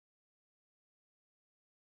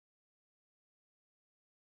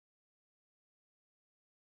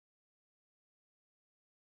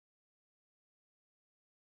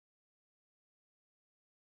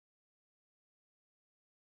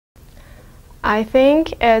I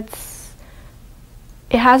think it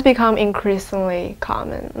has become increasingly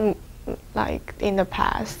common, like in the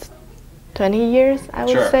past 20 years, I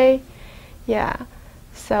would say. Yeah.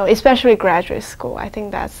 So especially graduate school, I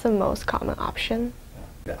think that's the most common option.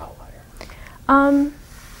 The outlier.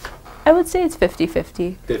 I would say it's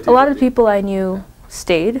 50-50. A lot of people I knew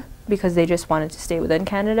stayed because they just wanted to stay within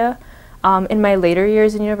Canada. In my later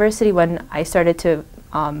years in university, when I started to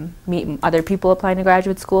meet other people applying to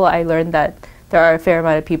graduate school, I learned that there are a fair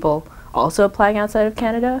amount of people also applying outside of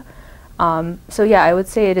Canada. So yeah, I would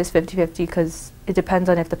say it is 50-50 because it depends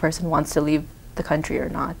on if the person wants to leave the country or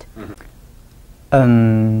not.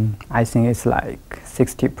 I think it's like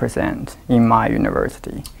 60% in my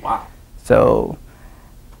university. Wow. So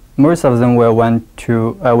most of them will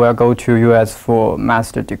go to US for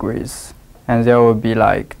master degrees, and there will be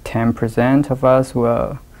like 10% of us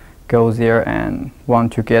will go there and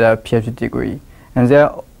want to get a PhD degree. And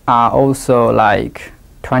there are also like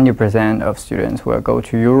 20% of students will go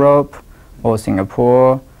to Europe or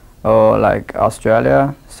Singapore or like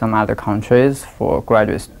Australia, some other countries for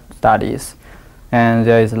graduate studies. And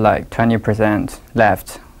there is like 20%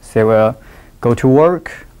 left. They will go to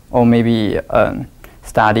work or maybe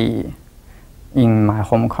study in my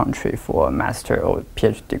home country for master or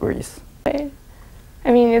PhD degrees.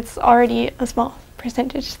 I mean, it's already a small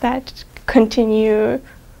percentage that continue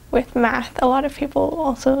with math. A lot of people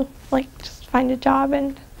also like just find a job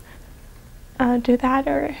and do that,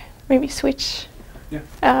 or maybe switch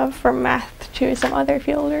from math to some other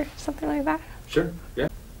field or something like that. Sure, yeah.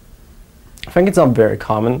 I think it's not very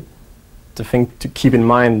common. The thing to keep in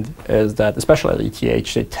mind is that, especially at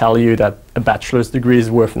ETH, they tell you that a bachelor's degree is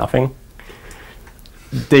worth nothing.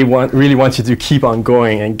 They really want you to keep on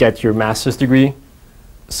going and get your master's degree.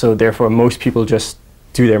 So therefore, most people just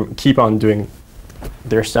keep on doing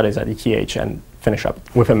their studies at ETH and finish up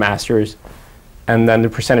with a master's. And then the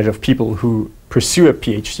percentage of people who pursue a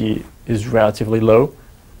PhD is relatively low.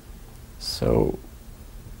 So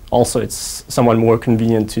also, it's somewhat more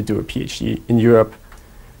convenient to do a PhD in Europe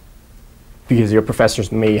because your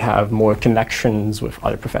professors may have more connections with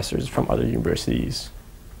other professors from other universities,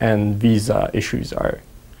 and visa issues are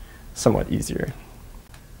somewhat easier.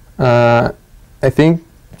 I think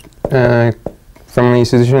from an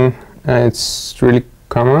institution, it's really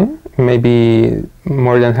common. Maybe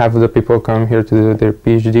more than half of the people come here to do their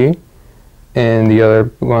PhD, and the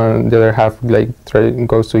other half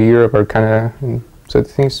goes to Europe or Canada. So I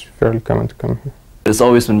think it's fairly common to come here. It's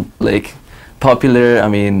always been like popular. I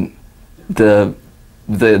mean, the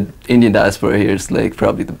Indian diaspora here is like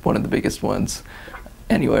probably one of the biggest ones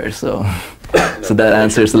anywhere. So, so that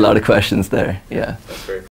answers a lot of questions there. Yeah. That's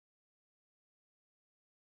great.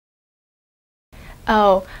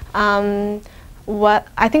 Oh,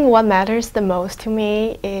 I think what matters the most to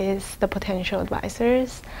me is the potential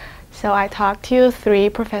advisors. So I talked to 3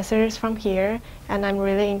 professors from here, and I'm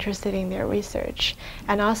really interested in their research.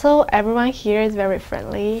 And also, everyone here is very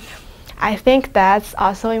friendly. I think that's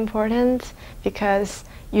also important because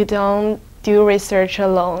you don't do research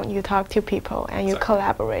alone. You talk to people and you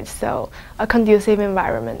collaborate. So a conducive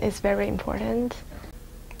environment is very important.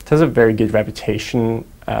 It has a very good reputation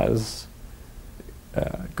as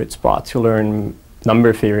a good spot to learn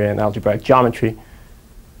number theory and algebraic geometry.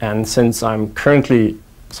 And since I'm currently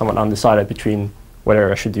somewhat undecided between whether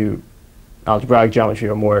I should do algebraic geometry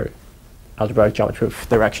or more algebraic geometry with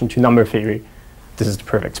direction to number theory, this is the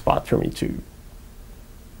perfect spot for me to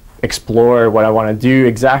explore what I want to do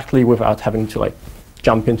exactly without having to like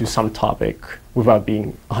jump into some topic without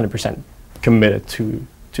being 100% committed to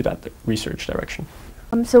that research direction.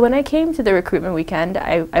 So when I came to the recruitment weekend,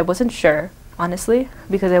 I wasn't sure, honestly,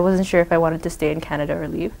 because I wasn't sure if I wanted to stay in Canada or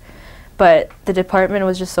leave. But the department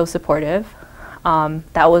was just so supportive.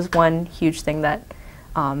 That was one huge thing that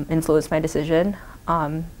influenced my decision.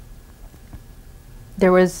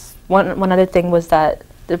 There was one other thing was that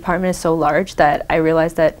the department is so large that I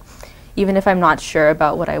realized that even if I'm not sure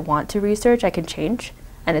about what I want to research, I can change,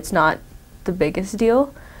 and it's not the biggest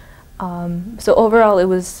deal. So overall, it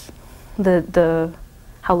was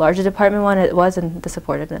how large the department was and the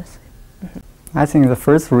supportiveness. I think the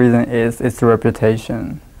first reason is its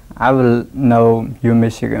reputation. I will know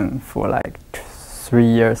Michigan for like 3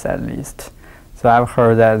 years at least. So I've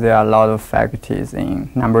heard that there are a lot of faculties in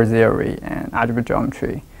number theory and algebra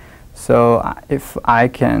geometry. So if I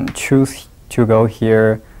can choose to go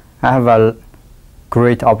here, I have a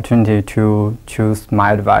great opportunity to choose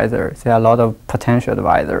my advisor. There are a lot of potential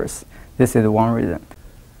advisors. This is one reason.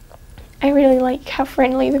 I really like how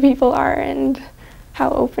friendly the people are and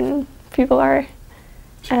how open people are.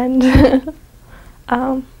 And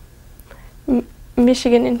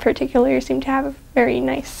Michigan in particular seemed to have very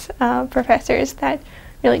nice professors that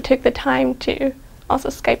really took the time to also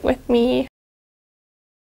Skype with me.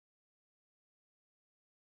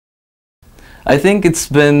 I think it's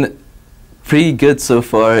been pretty good so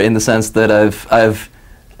far in the sense that I've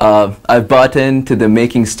bought into the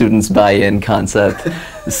making students buy in concept.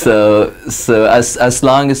 so as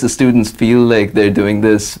long as the students feel like they're doing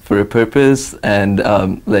this for a purpose and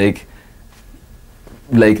like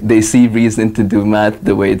they see reason to do math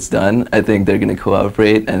the way it's done, I think they're going to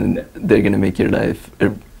cooperate and they're going to make your life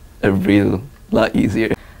a real lot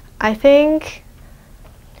easier. I think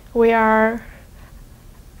we are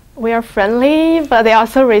friendly, but they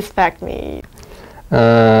also respect me.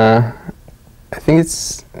 I think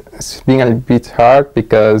it's being a bit hard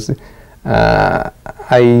because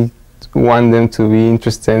I want them to be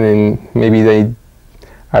interested in, maybe they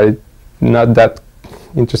are not that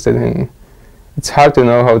interested in. It's hard to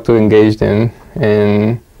know how to engage them,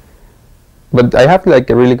 but I have like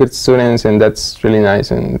really good students, and that's really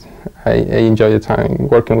nice, and I enjoy the time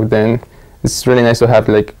working with them. It's really nice to have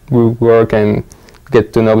like group work and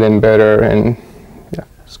get to know them better, and yeah,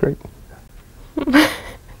 it's great. I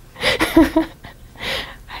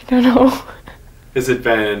don't know. Has it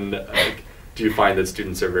been, do you find that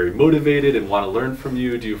students are very motivated and want to learn from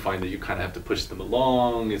you? Do you find that you kind of have to push them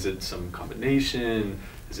along? Is it some combination?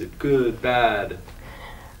 Is it good, bad?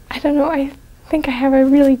 I don't know. I think I have a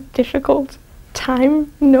really difficult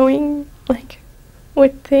time knowing like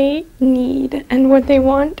what they need and what they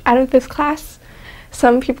want out of this class.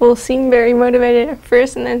 Some people seem very motivated at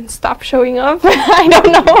first and then stop showing up. I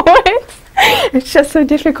don't know. It's just so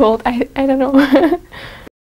difficult. I don't know.